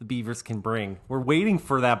smackdown the Beavers can bring. We're waiting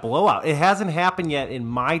for that blowout. It hasn't happened yet in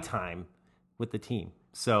my time with the team,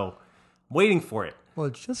 so I'm waiting for it. Well,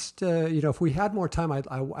 just, if we had more time,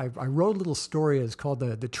 I wrote a little story. It's called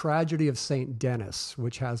The Tragedy of St. Denis,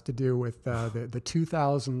 which has to do with the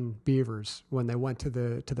 2000 Beavers when they went to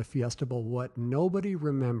the Fiesta Bowl. What nobody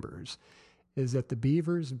remembers is that the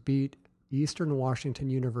Beavers beat Eastern Washington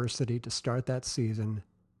University to start that season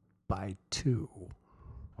by 2.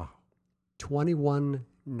 Wow.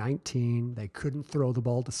 21-19. They couldn't throw the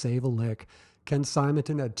ball to save a lick. Ken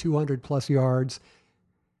Simonton had 200-plus yards.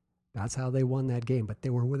 That's how they won that game. But they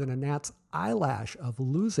were within a gnat's eyelash of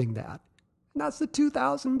losing that. And that's the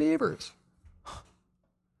 2000 Beavers.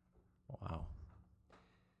 Wow.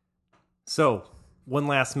 So, one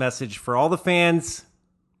last message for all the fans.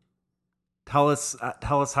 Tell us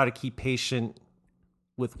how to keep patient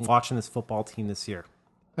with watching this football team this year.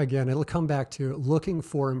 Again, it'll come back to looking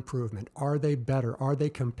for improvement. Are they better? Are they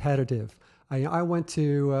competitive? I went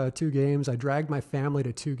to 2 games. I dragged my family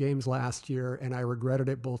to 2 games last year, and I regretted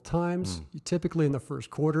it both times, typically in the first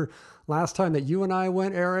quarter. Last time that you and I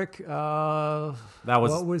went, Eric, that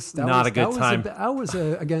was not a good time. That was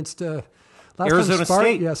against last Arizona time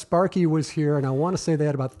State. Yeah, Sparky was here, and I want to say they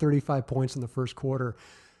had about 35 points in the first quarter.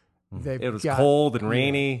 It was cold and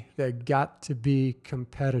rainy. They got to be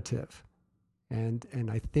competitive.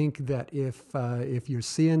 And I think that if you're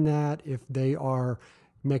seeing that, if they are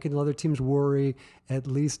making other teams worry, at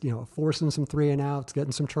least forcing some 3 and outs,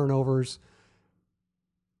 getting some turnovers,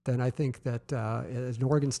 then I think that as an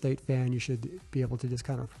Oregon State fan, you should be able to just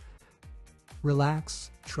kind of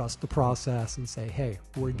relax, trust the process, and say, "Hey,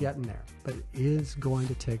 we're getting there." But it is going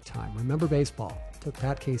to take time. Remember, baseball took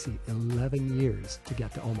Pat Casey 11 years to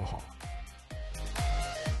get to Omaha.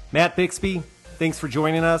 Matt Bixby, thanks for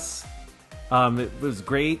joining us. It was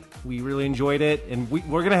great. We really enjoyed it. And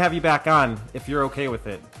we're going to have you back on if you're okay with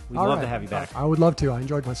it. We'd love to have you back. I would love to. I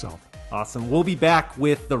enjoyed myself. Awesome. We'll be back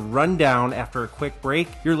with the rundown after a quick break.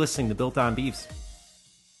 You're listening to Built on Beavs.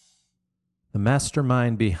 The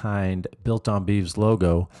mastermind behind Built on Beavs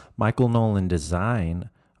logo, Michael Nolan Design,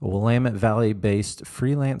 a Willamette Valley-based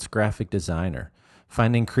freelance graphic designer,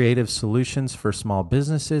 finding creative solutions for small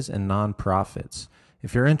businesses and nonprofits.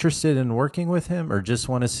 If you're interested in working with him or just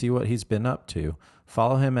want to see what he's been up to,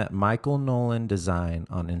 follow him at Michael Nolan Design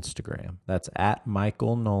on Instagram. That's at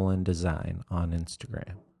Michael Nolan Design on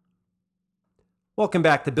Instagram. Welcome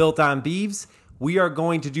back to Built on Beavs. We are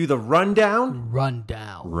going to do the rundown.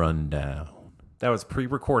 Rundown. That was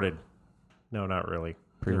pre-recorded. No, not really.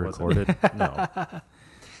 Pre-recorded? No.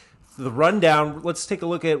 The rundown, let's take a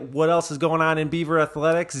look at what else is going on in Beaver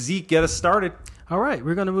Athletics. Zeke, get us started. All right,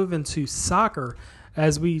 we're going to move into soccer.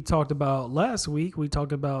 As we talked about last week, we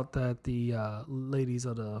talked about that the ladies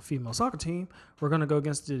of the female soccer team were going to go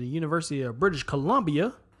against the University of British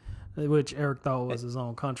Columbia, which Eric thought was his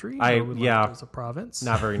own country. It's a province.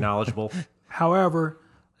 Not very knowledgeable. However,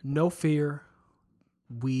 no fear,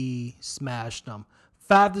 we smashed them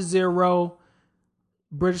 5-0.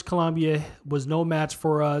 British Columbia was no match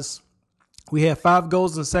for us. We had 5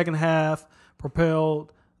 goals in the second half,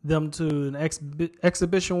 propelled them to an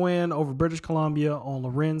exhibition win over British Columbia on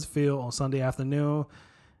Lorenz Field on Sunday afternoon.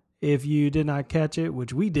 If you did not catch it,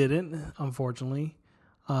 which we didn't, unfortunately,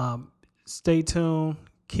 stay tuned.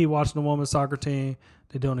 Keep watching the women's soccer team.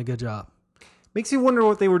 They're doing a good job. Makes you wonder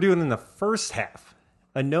what they were doing in the first half.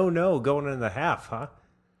 A no going into the half, huh?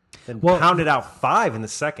 Then pounded out 5 in the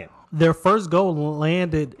second. Their first goal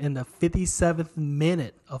landed in the 57th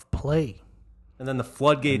minute of play. And then the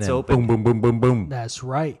floodgates opened. Boom, boom, boom, boom, boom. That's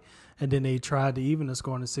right. And then they tried to even the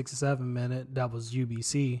score in the 67th minute. That was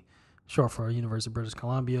UBC, short for University of British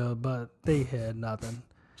Columbia, but they had nothing.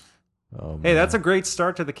 Oh, hey, that's a great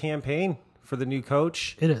start to the campaign for the new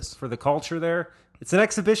coach. It is. For the culture there. It's an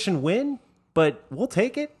exhibition win, but we'll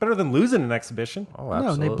take it. Better than losing an exhibition. Oh, absolutely.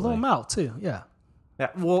 No, and they blew them out too. Yeah. Yeah,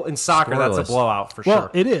 well, in soccer, that's a Scoreless. blowout for Well,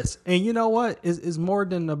 sure. it is. And you know what? It's more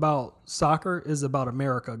than about soccer. It's about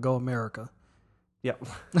America. Go America. Yeah.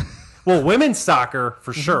 Well, women's soccer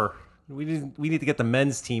for sure. We need to get the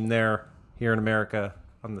men's team there here in America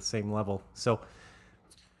on the same level. So,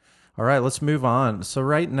 All right, let's move on. So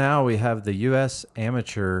right now we have the U.S.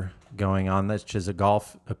 Amateur going on, which is a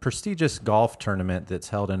prestigious golf tournament that's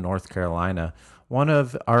held in North Carolina. One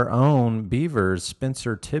of our own Beavers,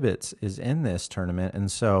 Spencer Tibbetts, is in this tournament,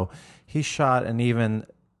 and so he shot an even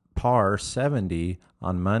par 70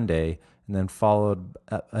 on Monday, and then followed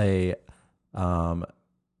a 1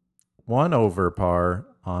 over par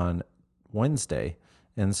on Wednesday.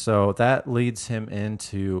 And so that leads him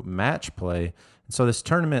into match play. And so this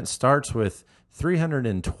tournament starts with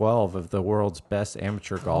 312 of the world's best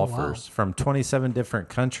amateur golfers from 27 different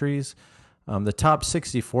countries. The top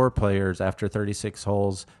 64 players after 36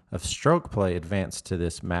 holes of stroke play advanced to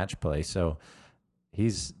this match play. So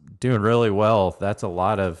he's doing really well. That's a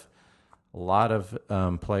lot of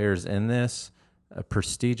players in this. A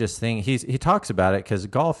prestigious thing. He talks about it because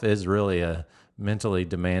golf is really a mentally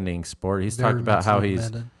demanding sport. He's talked about how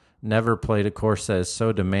he's never played a course that is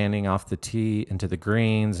so demanding off the tee into the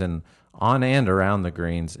greens and on and around the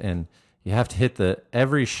greens. And you have to hit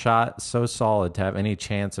every shot so solid to have any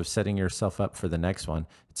chance of setting yourself up for the next one.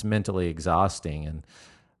 It's mentally exhausting. And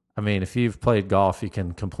I mean, if you've played golf, you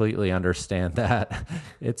can completely understand that.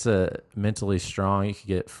 It's mentally strong. You can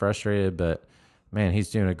get frustrated, but Man, he's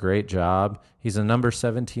doing a great job. He's a number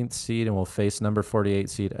 17th seed and will face number 48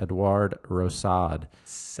 seed Eduard Rosad.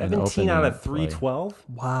 17 out of 312?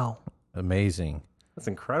 Wow. Amazing. That's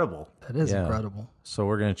incredible. That is Yeah. incredible. So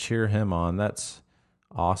we're going to cheer him on. That's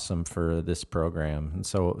awesome for this program. And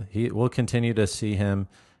so we'll continue to see him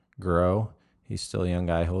grow. He's still a young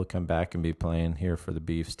guy. He'll come back and be playing here for the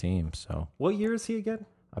Beavs team. So What year is he again?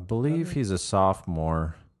 I believe he's a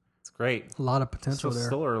sophomore. It's great. A lot of So potential there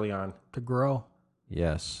still early on. to grow.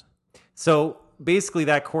 Yes. So basically,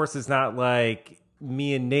 that course is not like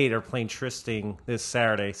me and Nate are playing Tristing this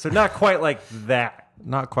Saturday. So not quite like that.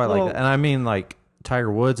 Not quite Well- like that. And I mean, like Tiger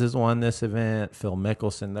Woods has won this event, Phil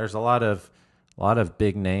Mickelson. There's a lot of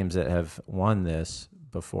big names that have won this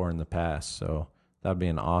before in the past. So that'd be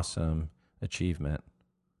an awesome achievement.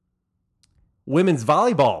 Women's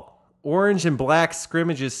volleyball. Orange and black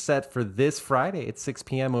scrimmage is set for this Friday at 6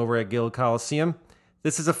 p.m. over at Guild Coliseum.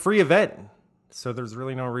 This is a free event, so there's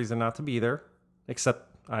really no reason not to be there, except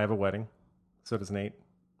I have a wedding. So does Nate.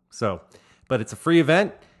 But it's a free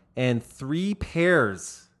event, and 3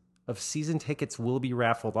 pairs of season tickets will be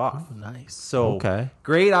raffled off. Nice. So Okay.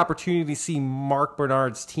 great opportunity to see Mark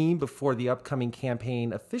Bernard's team before the upcoming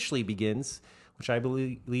campaign officially begins, which I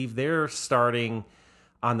believe they're starting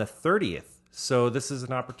on the 30th. So this is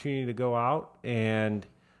an opportunity to go out and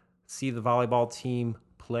see the volleyball team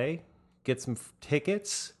play, get some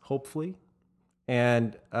tickets, hopefully.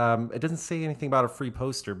 And it doesn't say anything about a free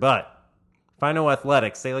poster, but Fino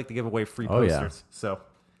Athletics, they like to give away free Oh, yeah. posters. So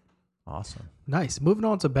Awesome. Nice. Moving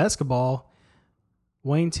on to basketball,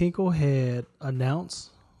 Wayne Tinkle had announced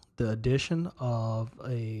the addition of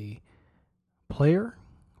a player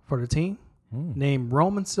for the team named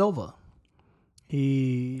Roman Silva.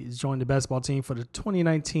 He's joined the basketball team for the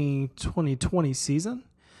 2019-2020 season.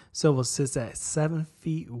 Silva sits at 7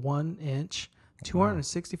 feet 1 inch,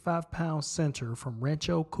 265-pound center from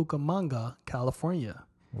Rancho Cucamonga, California.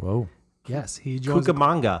 Whoa. Yes, he joins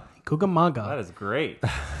Cucamonga. Cucamonga. That is great.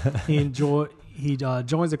 He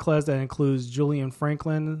joins a class that includes Julian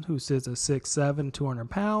Franklin, who sits at 6'7", 200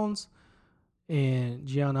 pounds, and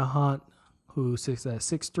Gianna Hunt, who sits at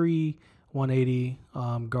 6'3", 180,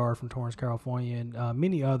 guard from Torrance, California, and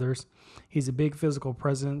many others. He's a big physical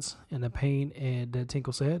presence in the paint, and that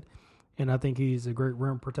Tinkle said, and I think he's a great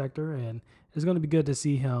rim protector, and it's going to be good to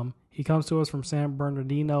see him. He comes to us from San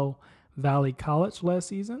Bernardino Valley College last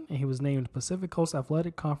season, and he was named Pacific Coast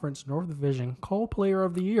Athletic Conference North Division Co-Player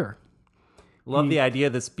of the Year. Love the idea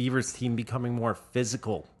of this Beavers team becoming more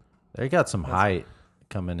physical. They got some height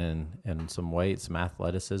coming in and some weight, some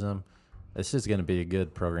athleticism. This is going to be a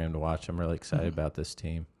good program to watch. I'm really excited about this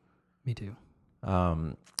team. Me too.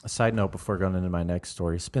 A side note before going into my next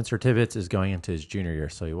story, Spencer Tibbetts is going into his junior year,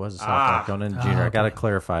 so he was a sophomore going into junior. I got to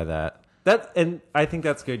clarify that. And I think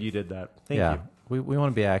that's good you did that. Thank you. We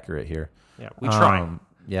want to be accurate here. Yeah, we try.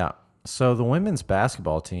 Yeah. So the women's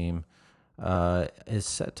basketball team is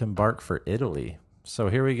set to embark for Italy. So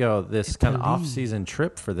here we go. This kind of off-season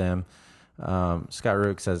trip for them. Scott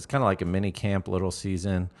Rook says it's kind of like a mini camp, little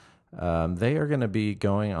season. They are going to be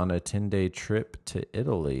going on a 10-day trip to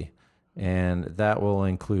Italy, and that will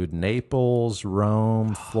include Naples,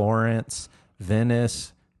 Rome, Florence,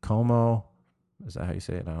 Venice, Como. Is that how you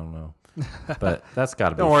say it? I don't know. But that's got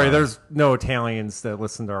to be Don't worry, fun. there's no Italians that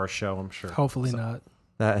listen to our show, I'm sure. Hopefully not.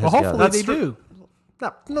 That has Well, got- hopefully That's they do.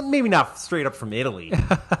 Maybe not straight up from Italy.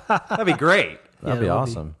 That'd be great. That'd be that would be.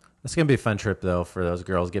 awesome. It's going to be a fun trip, though, for those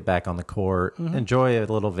girls. Get back on the court, enjoy a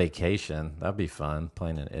little vacation. That'd be fun,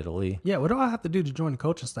 playing in Italy. Yeah, what do I have to do to join the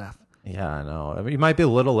coaching staff? Yeah, I know. I mean, you might be a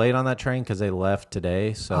little late on that train because they left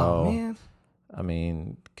today. So, Oh, man. I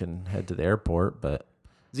mean, can head to the airport, but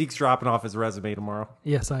Zeke's dropping off his resume tomorrow,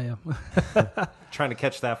 Yes, I am. trying to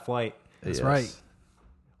catch that flight. That's yes. right.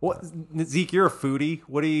 What, Zeke? You're a foodie.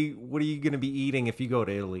 What are you going to be eating if you go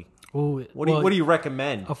to Italy? Ooh, What do you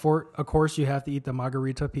recommend? Of course, you have to eat the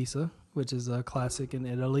margarita pizza, which is a classic in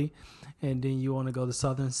Italy. And then you want to go to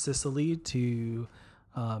southern Sicily to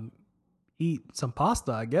eat some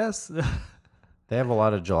pasta, I guess. They have a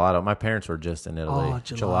lot of gelato. My parents were just in Italy. Oh,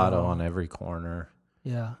 gelato. gelato. on every corner.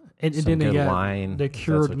 Yeah. And Some then they good got wine, the if that's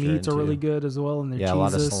cured what you're meats are really into. good as well. And their Yeah, a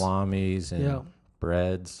lot of cheeses. salamis and Yeah.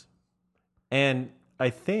 breads. And I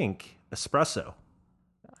think espresso.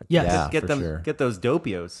 Yes. Yeah. Get for them. sure. Get those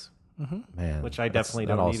dopios, Man, which I that's- definitely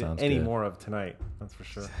that don't all need sounds any good. more of tonight. That's for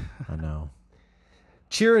sure. I know.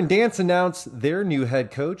 Cheer and Dance announced their new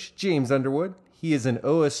head coach, James Underwood. He is an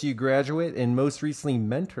OSU graduate and most recently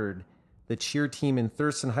mentored the cheer team in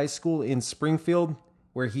Thurston High School in Springfield,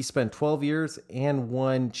 where he spent 12 years and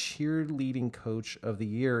won Cheerleading Coach of the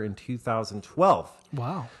Year in 2012.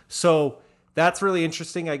 Wow. So that's really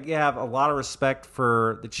interesting. I have a lot of respect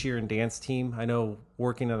for the cheer and dance team. I know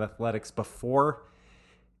working in athletics before,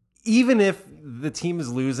 even if the team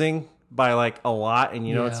is losing by like a lot and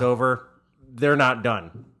it's over, they're not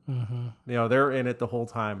done. Mm-hmm. They're in it the whole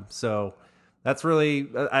time. So that's really,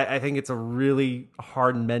 I think it's a really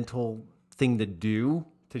hard mental thing to do,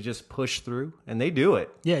 to just push through, and they do it.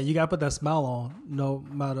 Yeah, you got to put that smile on, no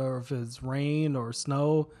matter if it's rain or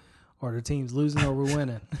snow or the team's losing or we're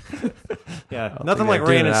winning. Yeah, nothing like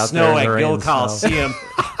rain and snow at Gill Coliseum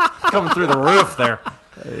coming through the roof there.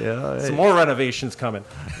 Yeah, some more renovations coming.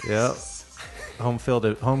 Yeah,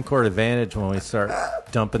 home court advantage when we start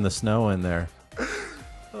dumping the snow in there.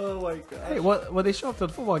 Oh my god! Hey, well, they show up to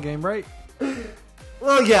the football game, right?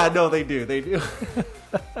 Well, yeah, no, they do.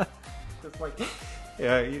 It's like,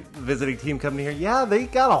 the visiting team coming here. Yeah, they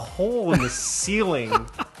got a hole in the ceiling.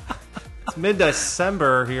 It's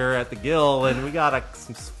mid-December here at the Gill, and we got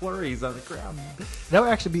some flurries on the ground. That would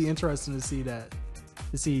actually be interesting to see that.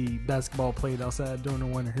 To see basketball played outside during the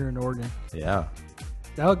winter here in Oregon. Yeah.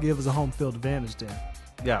 That would give us a home field advantage then.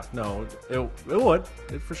 Yeah, no, it would.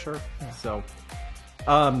 For sure. Yeah. So,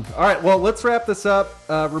 all right, well, let's wrap this up.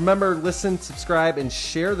 Remember, listen, subscribe, and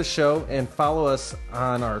share the show, and follow us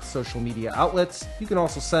on our social media outlets. You can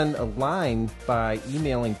also send a line by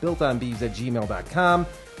emailing builtonbeeves@gmail.com.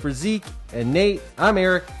 For Zeke and Nate, I'm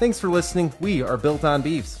Eric. Thanks for listening. We are Built on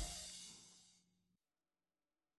Beeves.